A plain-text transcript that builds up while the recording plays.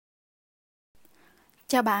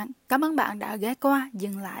Chào bạn, cảm ơn bạn đã ghé qua,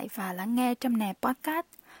 dừng lại và lắng nghe Trăm Nè Podcast,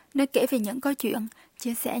 nơi kể về những câu chuyện,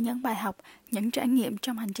 chia sẻ những bài học, những trải nghiệm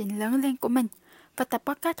trong hành trình lớn lên của mình. Và tập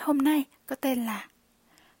podcast hôm nay có tên là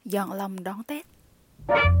Dọn lòng đón Tết.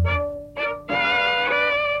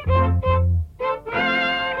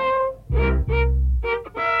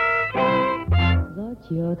 Gió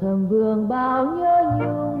chiều thầm vương bao nhớ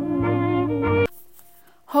nhung.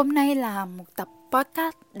 Hôm nay là một tập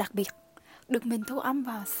podcast đặc biệt, được mình thu âm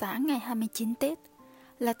vào sáng ngày 29 Tết.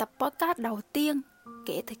 Là tập podcast đầu tiên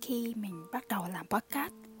kể từ khi mình bắt đầu làm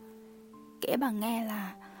podcast. Kể bằng nghe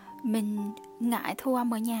là mình ngại thu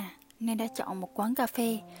âm ở nhà nên đã chọn một quán cà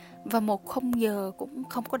phê, và một khung giờ cũng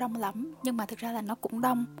không có đông lắm, nhưng mà thực ra là nó cũng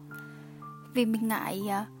đông. Vì mình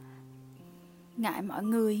ngại mọi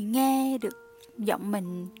người nghe được giọng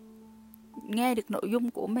mình, nghe được nội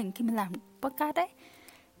dung của mình khi mình làm podcast ấy.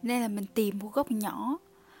 Nên là mình tìm một góc nhỏ,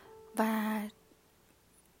 và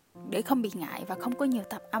để không bị ngại và không có nhiều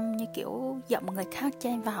tạp âm như kiểu giọng người khác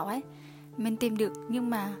chen vào ấy, mình tìm được. Nhưng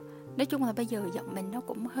mà nói chung là bây giờ giọng mình nó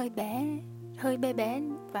cũng hơi bé bé,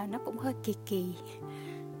 và nó cũng hơi kỳ kỳ.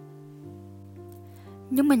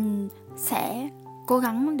 Nhưng mình sẽ cố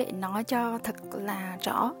gắng để nói cho thật là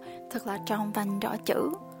rõ, thật là tròn vành rõ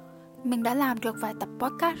chữ. Mình đã làm được vài tập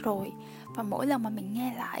podcast rồi, và mỗi lần mà mình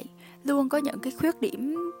nghe lại luôn có những cái khuyết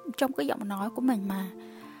điểm trong cái giọng nói của mình mà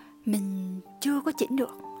mình chưa có chỉnh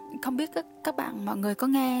được. Không biết các bạn, mọi người có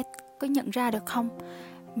nhận ra được không?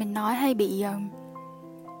 Mình nói hay bị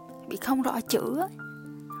không rõ chữ ấy.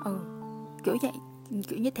 Kiểu vậy,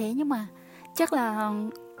 kiểu như thế. Nhưng mà chắc là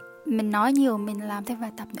mình nói nhiều, mình làm thêm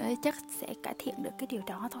vài tập nữa chắc sẽ cải thiện được cái điều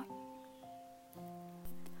đó thôi.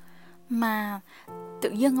 Mà tự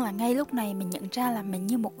dưng là ngay lúc này mình nhận ra là mình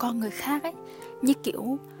như một con người khác ấy. Như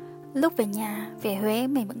kiểu lúc về nhà, về Huế,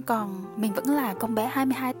 mình vẫn là con bé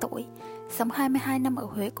 22 tuổi, sống 22 năm ở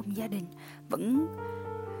Huế cùng gia đình, vẫn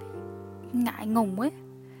ngại ngùng ấy.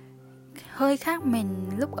 Hơi khác mình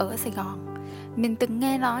lúc ở Sài Gòn. Mình từng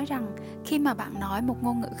nghe nói rằng khi mà bạn nói một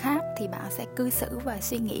ngôn ngữ khác thì bạn sẽ cư xử và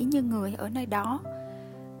suy nghĩ như người ở nơi đó.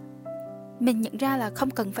 Mình nhận ra là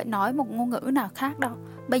không cần phải nói một ngôn ngữ nào khác đâu.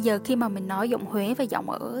 Bây giờ khi mà mình nói giọng Huế và giọng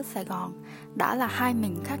ở Sài Gòn đã là hai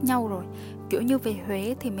mình khác nhau rồi. Kiểu như về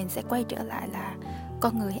Huế thì mình sẽ quay trở lại là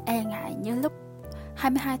con người e ngại như lúc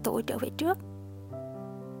 22 tuổi trở về trước.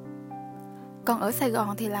 Còn ở Sài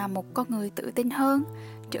Gòn thì là một con người tự tin hơn,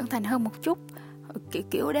 trưởng thành hơn một chút,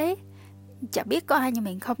 kiểu đấy. Chả biết có ai như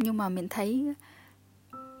mình không, nhưng mà mình thấy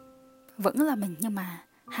vẫn là mình, nhưng mà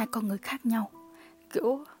hai con người khác nhau.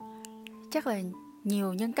 Kiểu chắc là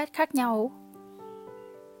nhiều nhân cách khác nhau.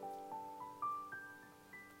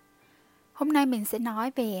 Hôm nay mình sẽ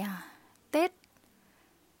nói về Tết.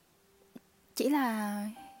 Chỉ là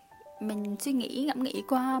mình suy nghĩ ngẫm nghĩ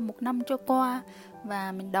qua một năm trôi qua,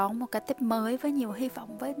 và mình đón một cái Tết mới với nhiều hy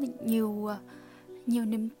vọng, với nhiều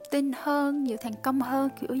niềm tin hơn, nhiều thành công hơn,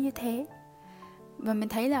 kiểu như thế. Và mình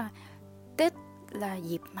thấy là Tết là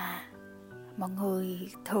dịp mà mọi người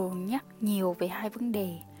thường nhắc nhiều về hai vấn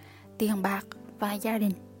đề: tiền bạc và gia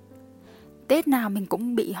đình. Tết nào mình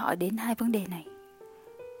cũng bị hỏi đến hai vấn đề này.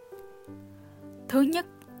 Thứ nhất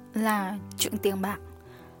là chuyện tiền bạc.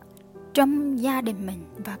 Trong gia đình mình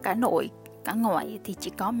và cả nội cả ngoại thì chỉ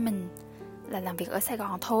có mình là làm việc ở Sài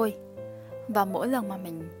Gòn thôi. Và mỗi lần mà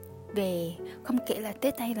mình về, không kể là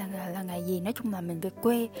Tết hay là ngày gì, nói chung là mình về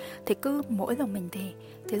quê, thì cứ mỗi lần mình về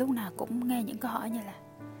thì lúc nào cũng nghe những câu hỏi như là: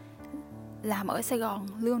 làm ở Sài Gòn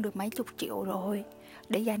lương được mấy chục triệu rồi,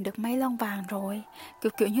 để dành được mấy lon vàng rồi,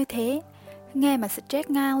 kiểu như thế. Nghe mà stress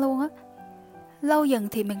ngang luôn á. Lâu dần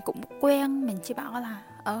thì mình cũng quen, mình chỉ bảo là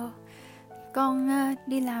con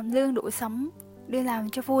đi làm lương đủ sống, đi làm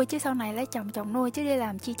cho vui chứ sau này lấy chồng nuôi, chứ đi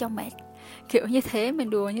làm chi cho mệt. Kiểu như thế, mình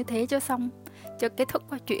đùa như thế cho xong, cho kết thúc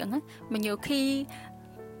qua chuyện á. Mà nhiều khi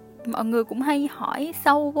mọi người cũng hay hỏi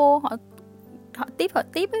sâu vô, hỏi tiếp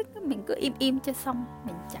ấy, mình cứ im cho xong,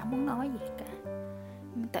 mình chả muốn nói gì cả.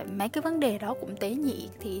 Tại mấy cái vấn đề đó cũng tế nhị,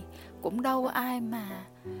 thì cũng đâu ai mà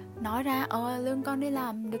nói ra lương con đi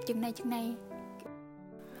làm được chừng này.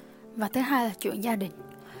 Và thứ hai là chuyện gia đình.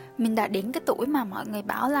 Mình đã đến cái tuổi mà mọi người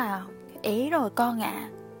bảo là ế rồi con ạ.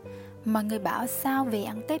 Mọi người bảo sao về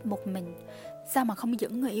ăn Tết một mình, sao mà không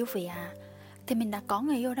dẫn người yêu về à? Thì mình đã có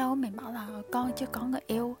người yêu đâu. Mình bảo là con chưa có người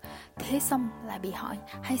yêu. Thế xong lại bị hỏi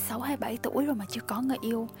 26, 27 tuổi rồi mà chưa có người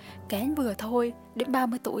yêu, kén vừa thôi, đến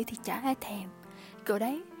 30 tuổi thì chả ai thèm. Kiểu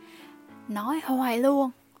đấy, nói hoài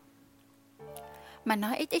luôn. Mà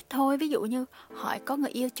nói ít thôi. Ví dụ như hỏi có người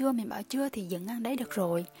yêu chưa, mình bảo chưa thì dừng ăn đấy được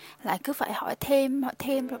rồi. Lại cứ phải hỏi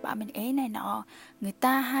thêm rồi bảo mình ế này nọ, người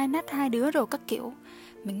ta hai nách hai đứa rồi các kiểu.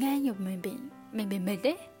 Mình nghe nhiều mình bị mệt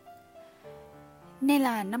đấy. Nên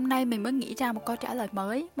là năm nay mình mới nghĩ ra một câu trả lời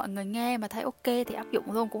mới. Mọi người nghe mà thấy ok thì áp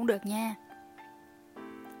dụng luôn cũng được nha.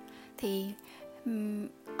 Thì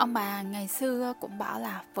ông bà ngày xưa cũng bảo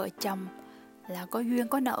là vợ chồng là có duyên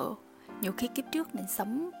có nợ. Nhiều khi kiếp trước mình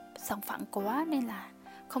sống sòng phẳng quá nên là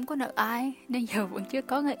không có nợ ai, nên giờ vẫn chưa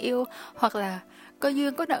có người yêu. Hoặc là có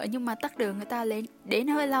duyên có nợ nhưng mà tắc đường người ta lên đến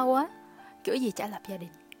hơi lâu á, kiểu gì chả lập gia đình,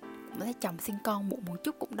 cũng lấy chồng sinh con muộn một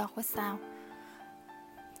chút cũng đâu có sao.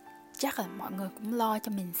 Chắc là mọi người cũng lo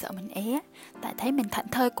cho mình, sợ mình é. Tại thấy mình thảnh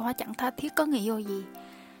thơi quá, chẳng tha thiết có người yêu gì.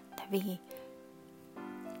 Tại vì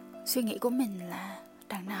suy nghĩ của mình là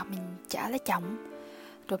đằng nào mình chả lấy chồng,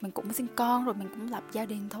 rồi mình cũng sinh con, rồi mình cũng lập gia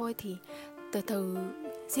đình thôi. Thì từ từ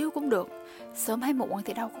xíu cũng được, sớm hay muộn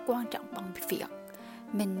thì đâu có quan trọng bằng việc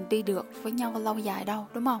mình đi được với nhau lâu dài đâu,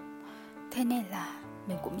 đúng không? Thế nên là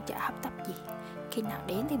mình cũng chả hấp tấp gì, khi nào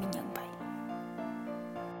đến thì mình nhận vậy.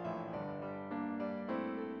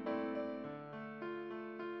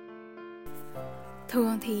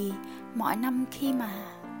 Thường thì mỗi năm khi mà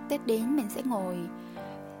Tết đến, mình sẽ ngồi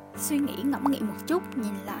suy nghĩ, ngẫm nghĩ một chút,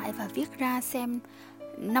 nhìn lại và viết ra xem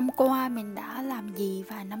năm qua mình đã làm gì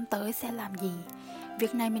và năm tới sẽ làm gì.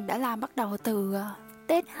 Việc này mình đã làm bắt đầu từ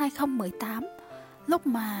Tết 2018, lúc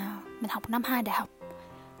mà mình học năm 2 đại học.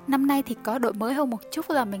 Năm nay thì có đổi mới hơn một chút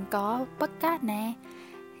là mình có podcast nè.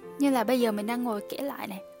 Như là bây giờ mình đang ngồi kể lại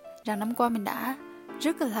này, rằng năm qua mình đã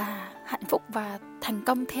rất là hạnh phúc và thành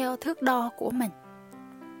công theo thước đo của mình.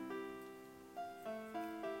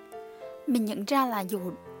 Mình nhận ra là dù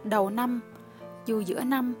đầu năm, dù giữa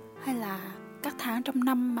năm hay là các tháng trong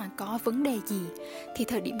năm mà có vấn đề gì, thì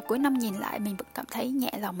thời điểm cuối năm nhìn lại mình vẫn cảm thấy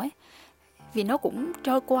nhẹ lòng ấy. Vì nó cũng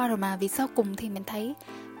trôi qua rồi mà, vì sau cùng thì mình thấy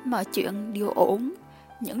mọi chuyện đều ổn.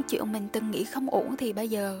 Những chuyện mình từng nghĩ không ổn thì bây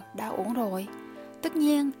giờ đã ổn rồi.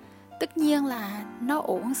 Tất nhiên là nó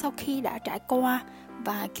ổn sau khi đã trải qua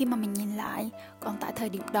và khi mà mình nhìn lại. Còn tại thời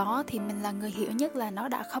điểm đó thì mình là người hiểu nhất là nó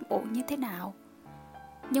đã không ổn như thế nào.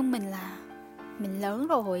 Nhưng mình lớn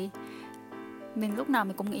rồi. Mình lúc nào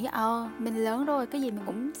mình cũng nghĩ mình lớn rồi, cái gì mình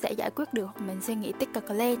cũng sẽ giải quyết được. Mình suy nghĩ tích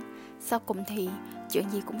cực lên, sau cùng thì chuyện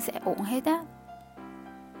gì cũng sẽ ổn hết á.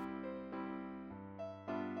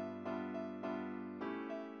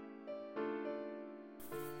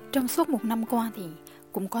 Trong suốt một năm qua thì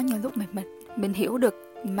cũng có nhiều lúc mình hiểu được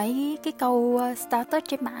mấy cái câu status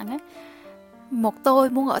trên mạng á. Một tôi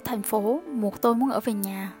muốn ở thành phố, một tôi muốn ở về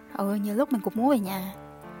nhà. Nhiều lúc mình cũng muốn về nhà.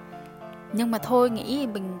 Nhưng mà thôi, nghĩ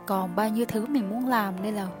mình còn bao nhiêu thứ mình muốn làm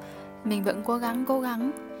nên là mình vẫn cố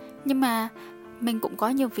gắng. Nhưng mà mình cũng có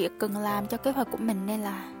nhiều việc cần làm cho kế hoạch của mình, nên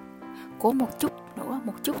là cố một chút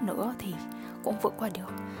nữa thì cũng vượt qua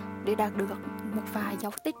được, để đạt được một vài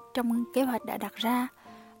dấu tích trong kế hoạch đã đặt ra.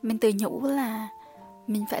 Mình tự nhủ là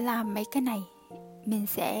mình phải làm mấy cái này. Mình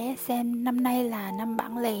sẽ xem năm nay là năm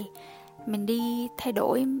bản lề, mình đi thay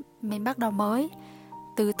đổi, mình bắt đầu mới,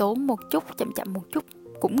 từ tốn một chút, chậm một chút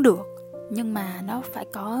cũng được. Nhưng mà nó phải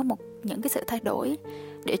có những cái sự thay đổi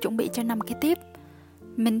để chuẩn bị cho năm kế tiếp.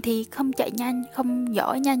 Mình thì không chạy nhanh, không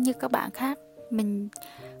giỏi nhanh như các bạn khác. Mình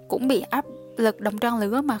cũng bị áp lực đồng trang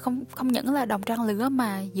lứa, mà không những là đồng trang lứa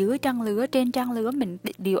mà dưới trang lứa, trên trang lứa mình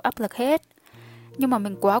đều áp lực hết. Nhưng mà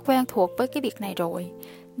mình quá quen thuộc với cái việc này rồi,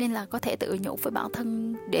 nên là có thể tự nhủ với bản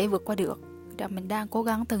thân để vượt qua được. Rằng mình đang cố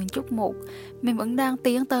gắng từng chút một, mình vẫn đang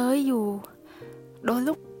tiến tới, dù đôi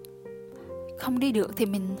lúc không đi được thì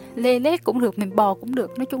mình lê lết cũng được, mình bò cũng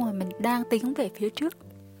được. Nói chung là mình đang tiến về phía trước.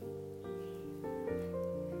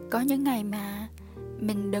 Có những ngày mà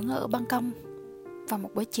mình đứng ở ban công vào một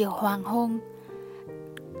buổi chiều hoàng hôn,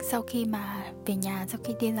 sau khi mà về nhà, sau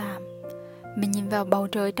khi đi làm, mình nhìn vào bầu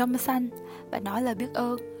trời trong xanh và nói là biết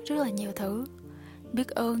ơn rất là nhiều thứ. Biết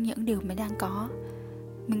ơn những điều mình đang có.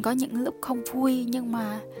 Mình có những lúc không vui, nhưng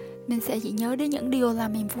mà mình sẽ chỉ nhớ đến những điều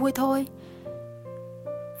làm mình vui thôi.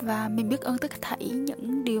 Và mình biết ơn tất thảy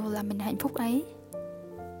những điều làm mình hạnh phúc ấy.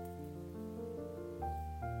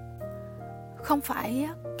 Không phải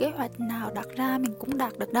kế hoạch nào đặt ra mình cũng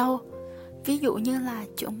đạt được đâu. Ví dụ như là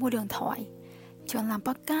chuyện mua điện thoại, chuyện làm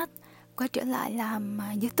podcast, quay trở lại làm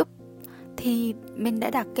YouTube, thì mình đã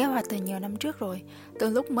đặt kế hoạch từ nhiều năm trước rồi. Từ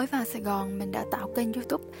lúc mới vào Sài Gòn mình đã tạo kênh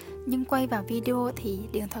YouTube, nhưng quay vào video thì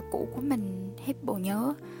điện thoại cũ của mình hết bộ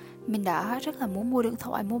nhớ. Mình đã rất là muốn mua điện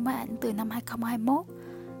thoại, mua máy ảnh từ năm 2021,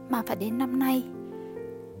 mà phải đến năm nay,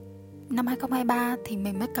 năm 2023 thì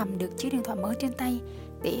mình mới cầm được chiếc điện thoại mới trên tay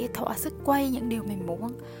để thỏa sức quay những điều mình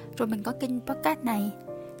muốn. Rồi mình có kênh podcast này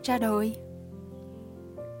ra đời.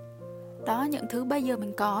 Đó, những thứ bây giờ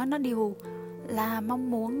mình có nó đều là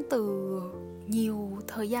mong muốn từ nhiều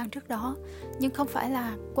thời gian trước đó, nhưng không phải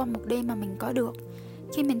là qua một đêm mà mình có được.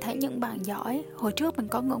 Khi mình thấy những bạn giỏi, hồi trước mình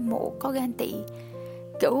có ngưỡng mộ, có ghen tị,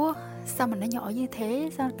 kiểu sao mà nó giỏi như thế,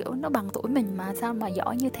 sao kiểu nó bằng tuổi mình mà sao mà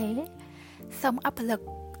giỏi như thế. Xong áp lực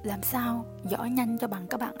làm sao giỏi nhanh cho bằng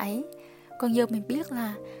các bạn ấy. Còn giờ mình biết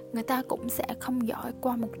là người ta cũng sẽ không giỏi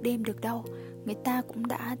qua một đêm được đâu. Người ta cũng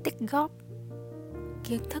đã tích góp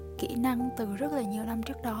kiến thức, kỹ năng từ rất là nhiều năm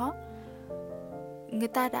trước đó. Người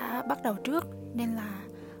ta đã bắt đầu trước nên là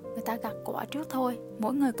người ta gặt quả trước thôi.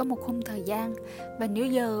 Mỗi người có một khung thời gian. Và nếu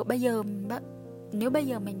bây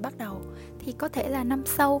giờ mình bắt đầu thì có thể là năm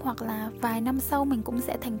sau hoặc là vài năm sau mình cũng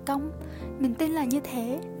sẽ thành công. Mình tin là như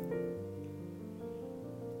thế.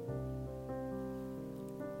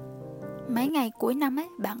 Mấy ngày cuối năm ấy,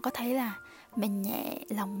 bạn có thấy là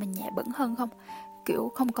lòng mình nhẹ bẫng hơn không?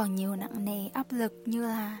 Kiểu không còn nhiều nặng nề áp lực như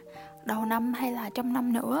là đầu năm hay là trong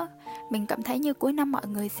năm nữa. Mình cảm thấy như cuối năm mọi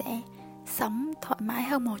người sẽ sống thoải mái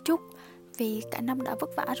hơn một chút, vì cả năm đã vất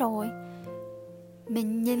vả rồi.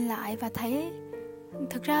 Mình nhìn lại và thấy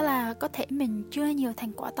thực ra là có thể mình chưa nhiều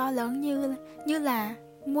thành quả to lớn như là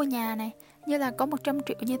mua nhà này, như là có 100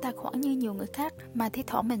 triệu như tài khoản như nhiều người khác, mà thi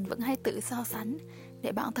thoảng mình vẫn hay tự so sánh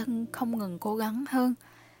để bản thân không ngừng cố gắng hơn.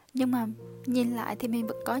 Nhưng mà nhìn lại thì mình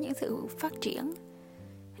vẫn có những sự phát triển.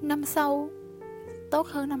 Năm sau tốt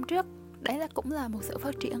hơn năm trước, đấy là cũng là một sự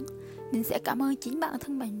phát triển. Mình sẽ cảm ơn chính bản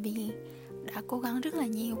thân mình vì đã cố gắng rất là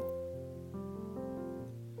nhiều.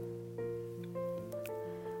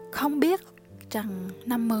 Không biết rằng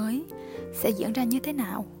năm mới sẽ diễn ra như thế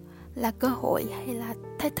nào, là cơ hội hay là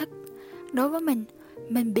thách thức. Đối với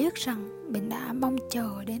mình biết rằng mình đã mong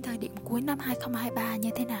chờ đến thời điểm cuối năm 2023 như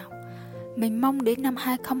thế nào. Mình mong đến năm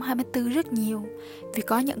 2024 rất nhiều, vì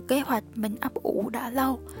có những kế hoạch mình ấp ủ đã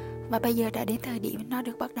lâu, và bây giờ đã đến thời điểm nó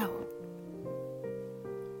được bắt đầu.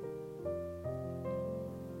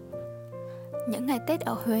 Những ngày Tết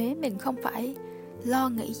ở Huế mình không phải lo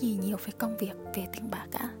nghĩ gì nhiều về công việc, về tiền bạc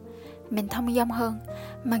cả. Mình thong dong hơn,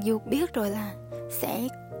 mặc dù biết rồi là sẽ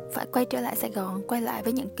phải quay trở lại Sài Gòn, quay lại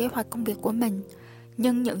với những kế hoạch công việc của mình.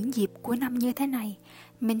 Nhưng những dịp cuối năm như thế này,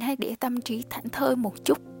 mình hay để tâm trí thảnh thơi một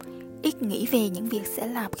chút, ít nghĩ về những việc sẽ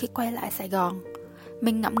làm khi quay lại Sài Gòn.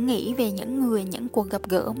 Mình ngẫm nghĩ về những cuộc gặp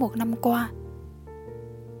gỡ một năm qua.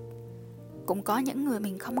 Cũng có những người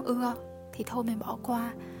mình không ưa thì thôi mình bỏ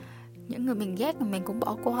qua. Những người mình ghét mình cũng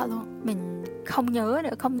bỏ qua luôn. Mình không nhớ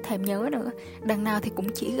nữa, không thèm nhớ nữa. Đằng nào thì cũng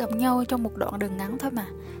chỉ gặp nhau trong một đoạn đường ngắn thôi mà,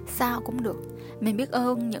 sao cũng được. Mình biết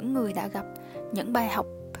ơn những người đã gặp, những bài học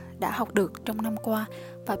đã học được trong năm qua,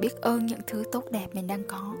 và biết ơn những thứ tốt đẹp mình đang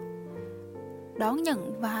có. Đón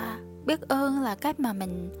nhận và biết ơn là cách mà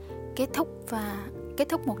mình kết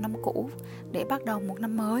thúc một năm cũ để bắt đầu một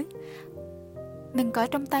năm mới. Mình có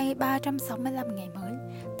trong tay 365 ngày mới,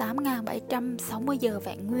 8.760 giờ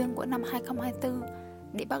vẹn nguyên của năm 2024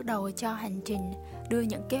 để bắt đầu cho hành trình đưa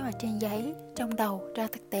những kế hoạch trên giấy trong đầu ra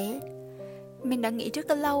thực tế. Mình đã nghĩ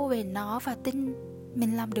rất lâu về nó và tin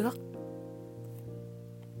mình làm được.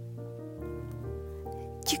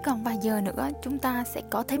 Chỉ còn vài giờ nữa chúng ta sẽ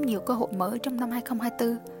có thêm nhiều cơ hội mới trong năm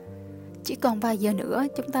 2024. Chỉ còn vài giờ nữa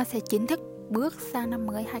chúng ta sẽ chính thức bước sang năm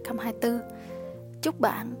mới 2024. Chúc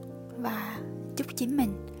bạn và chúc chính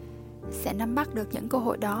mình sẽ nắm bắt được những cơ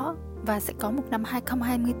hội đó và sẽ có một năm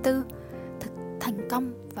 2024 thật thành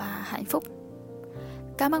công và hạnh phúc.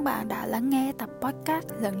 Cảm ơn bạn đã lắng nghe tập podcast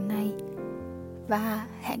lần này và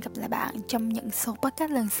hẹn gặp lại bạn trong những số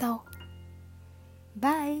podcast lần sau.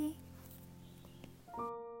 Bye!